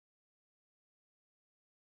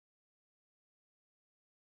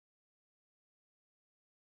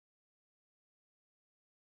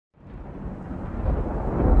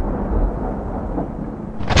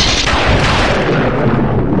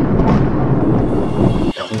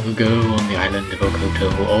ago on the island of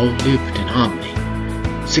Okoto, all lived in harmony.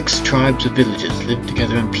 6 tribes of villagers lived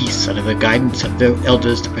together in peace under the guidance of their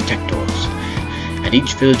elders, the protectors, and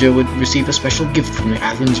each villager would receive a special gift from the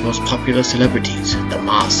island's most popular celebrities, the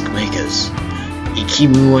mask makers.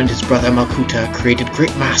 Ikimu and his brother Makuta created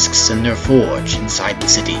great masks in their forge inside the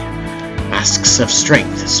city. Masks of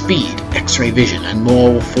strength, speed, X-ray vision, and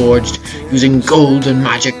more were forged using gold and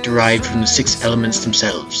magic derived from the 6 elements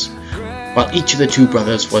themselves. While each of the 2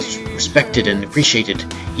 brothers was respected and appreciated,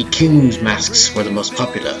 Ikimu's masks were the most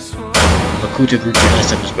popular. Makuta grew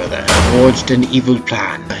jealous of his brother and forged an evil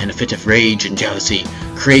plan. In a fit of rage and jealousy,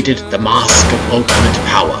 created the Mask of Ultimate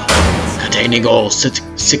Power. Containing all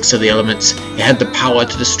 6 of the elements, it had the power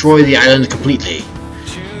to destroy the island completely.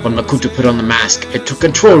 When Makuta put on the mask, it took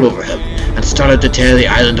control over him and started to tear the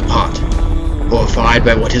island apart. Horrified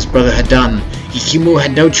by what his brother had done, Ikimu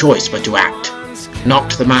had no choice but to act.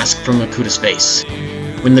 Knocked the mask from Makuta's face.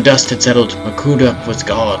 When the dust had settled, Makuta was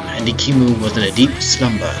gone, and Ikimu was in a deep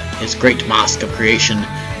slumber, his great mask of creation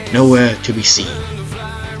nowhere to be seen.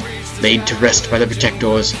 Laid to rest by the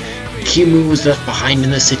protectors, Ikimu was left behind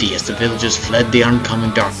in the city as the villagers fled the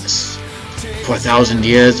oncoming darkness. For 1,000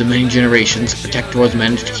 years and many generations, the protectors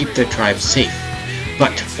managed to keep their tribes safe.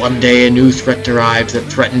 But one day a new threat arrived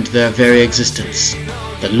that threatened their very existence.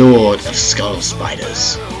 The Lord of Skull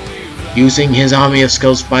Spiders. Using his army of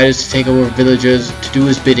Skull Spiders to take over villagers to do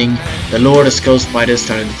his bidding, the Lord of Skull Spiders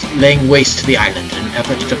started laying waste to the island in an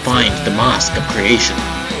effort to find the Mask of Creation.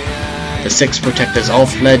 The 6 protectors all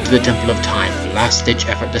fled to the Temple of Time in a last-ditch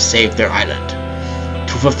effort to save their island,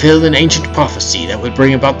 to fulfill an ancient prophecy that would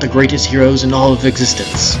bring about the greatest heroes in all of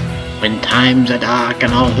existence. When times are dark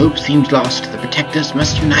and all hope seems lost, the protectors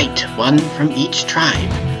must unite, one from each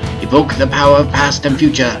tribe. Evoke the power of past and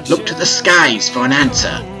future, look to the skies for an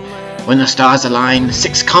answer. When the stars align,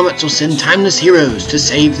 6 comets will send timeless heroes to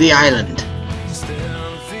save the island.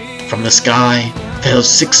 From the sky fell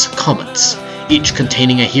 6 comets, each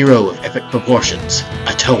containing a hero of epic proportions,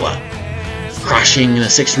 a Toa. Crashing in the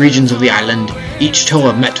 6 regions of the island, each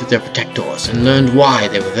Toa met with their protectors and learned why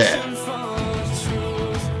they were there.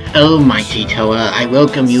 "Oh, mighty Toa, I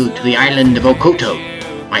welcome you to the island of Okoto.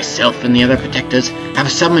 Myself and the other protectors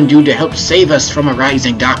have summoned you to help save us from a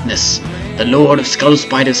rising darkness. The Lord of Skull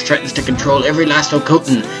Spiders threatens to control every last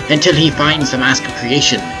Okotan until he finds the Mask of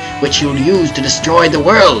Creation, which he will use to destroy the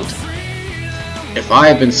world." "If I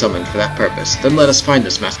have been summoned for that purpose, then let us find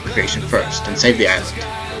this Mask of Creation first, and save the island."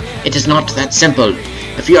 "It is not that simple.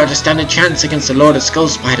 If you are to stand a chance against the Lord of Skull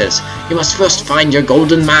Spiders, you must first find your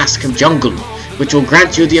golden Mask of Jungle, which will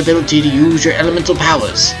grant you the ability to use your elemental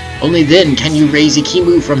powers. Only then can you raise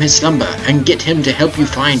Ikimu from his slumber, and get him to help you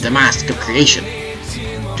find the Mask of Creation."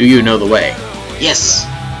 "Do you know the way?" "Yes."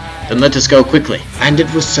 "Then let us go quickly." And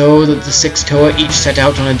it was so that the 6 Toa each set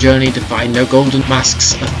out on a journey to find their golden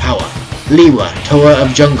masks of power. Liwa, Toa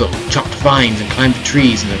of Jungle, chopped vines and climbed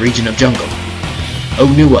trees in the region of Jungle.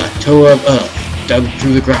 Onua, Toa of Earth, dug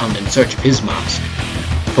through the ground in search of his mask.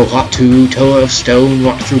 Pohatu, Toa of Stone,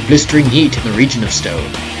 walked through blistering heat in the region of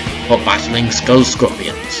Stone, while battling skull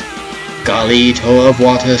scorpions. Gali, Toa of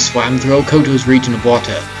Water, swam through Okoto's region of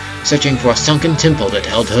water, searching for a sunken temple that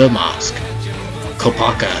held her mask.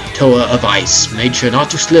 Kopaka, Toa of Ice, made sure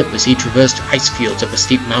not to slip as he traversed ice fields up a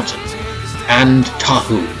steep mountain. And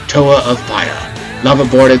Tahu, Toa of Fire,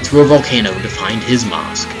 lava-boarded through a volcano to find his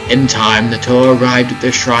mask. In time, the Toa arrived at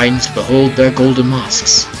their shrines to behold their golden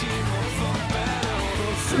masks.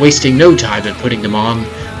 Wasting no time in putting them on,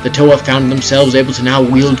 the Toa found themselves able to now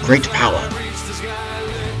wield great power.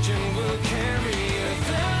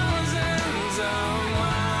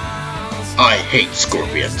 "I hate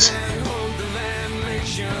scorpions."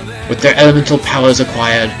 With their elemental powers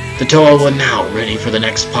acquired, the Toa were now ready for the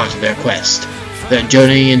next part of their quest, their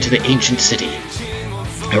journey into the ancient city.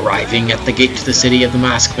 Arriving at the gate to the city of the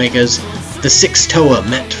Mask Makers, the 6 Toa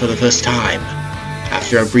met for the first time.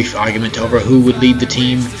 After a brief argument over who would lead the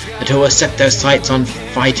team, the Toa set their sights on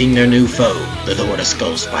fighting their new foe, the Lord of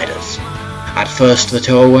Skull Spiders. At first, the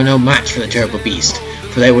Toa were no match for the terrible beast,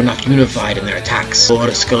 for they were not unified in their attacks. The Lord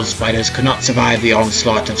of Skull Spiders could not survive the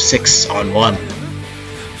onslaught of 6 on 1.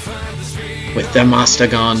 With their master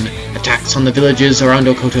gone, attacks on the villages around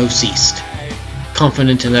Okoto ceased.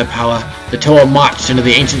 Confident in their power, the Toa marched into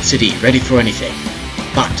the ancient city, ready for anything.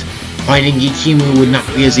 But finding Ikimu would not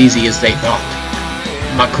be as easy as they thought.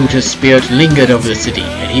 Makuta's spirit lingered over the city,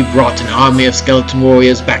 and he brought an army of skeleton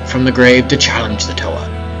warriors back from the grave to challenge the Toa.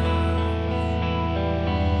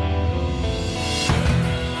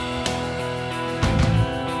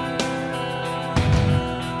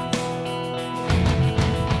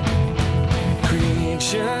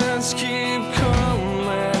 Creatures keep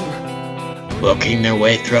coming Working their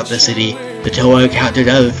way throughout the city, the Toa encountered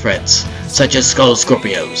other threats, such as Skull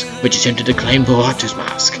Scorpios, which attempted to claim Pohatu's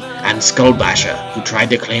mask, and Skull Basher, who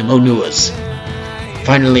tried to claim Onua's.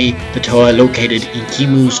 Finally, the Toa located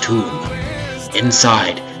Ikimu's tomb.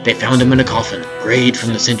 Inside, they found him in a coffin, grayed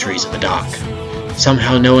from the centuries of the dark.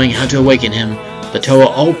 Somehow knowing how to awaken him, the Toa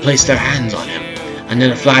all placed their hands on him, and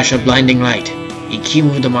in a flash of blinding light,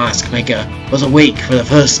 Ikimu the Mask Maker was awake for the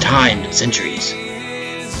first time in centuries.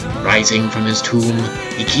 Rising from his tomb,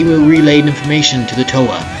 Ikimu relayed information to the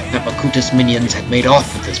Toa that Makuta's minions had made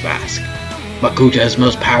off with his mask. Makuta's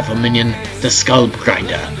most powerful minion, the Skull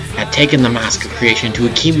Grinder, had taken the mask of creation to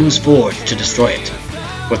Ikimu's forge to destroy it.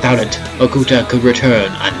 Without it, Okuta could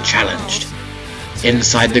return unchallenged.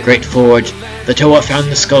 Inside the Great Forge, the Toa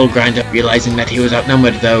found the Skull Grinder. Realizing that he was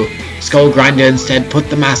outnumbered though, Skull Grinder instead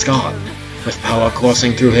put the mask on. With power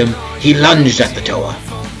coursing through him, he lunged at the Toa.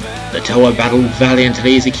 The Toa battled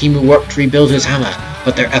valiantly as Ikimu worked to rebuild his hammer,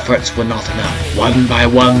 but their efforts were not enough. One by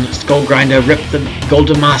one, Skull Grinder ripped the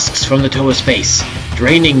golden masks from the Toa's face,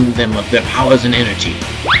 draining them of their powers and energy.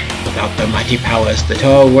 Without their mighty powers, the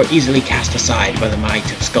Toa were easily cast aside by the might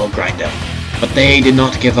of Skull Grinder, but they did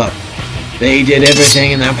not give up. They did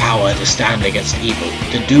everything in their power to stand against evil,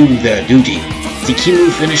 to do their duty. Ikimu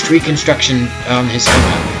finished reconstruction on his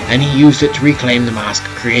hammer, and he used it to reclaim the mask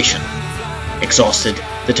of creation. Exhausted,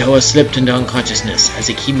 the Toa slipped into unconsciousness as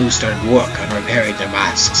Ikimu started work on repairing their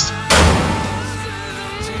masks.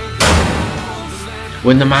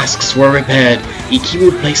 When the masks were repaired,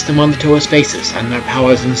 Ikimu placed them on the Toa's faces and their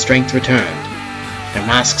powers and strength returned. Their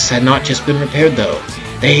masks had not just been repaired though,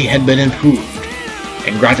 they had been improved.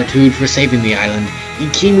 In gratitude for saving the island,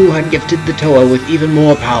 Ikimu had gifted the Toa with even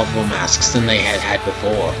more powerful masks than they had had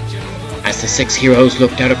before. As the 6 heroes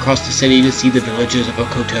looked out across the city to see the villagers of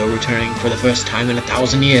Okoto returning for the first time in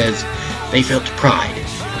 1,000 years, they felt pride,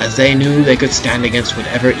 as they knew they could stand against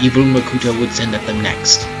whatever evil Makuta would send at them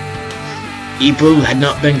next. Evil had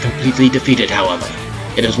not been completely defeated, however.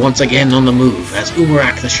 It is once again on the move as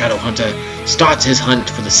Umarak the Shadow Hunter starts his hunt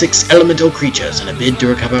for the 6 elemental creatures in a bid to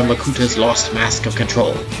recover Makuta's lost mask of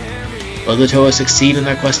control. Will the Toa succeed in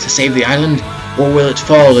their quest to save the island, or will it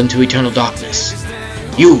fall into eternal darkness?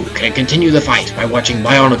 You can continue the fight by watching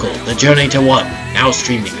BIONICLE, The Journey to One, now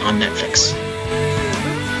streaming on Netflix.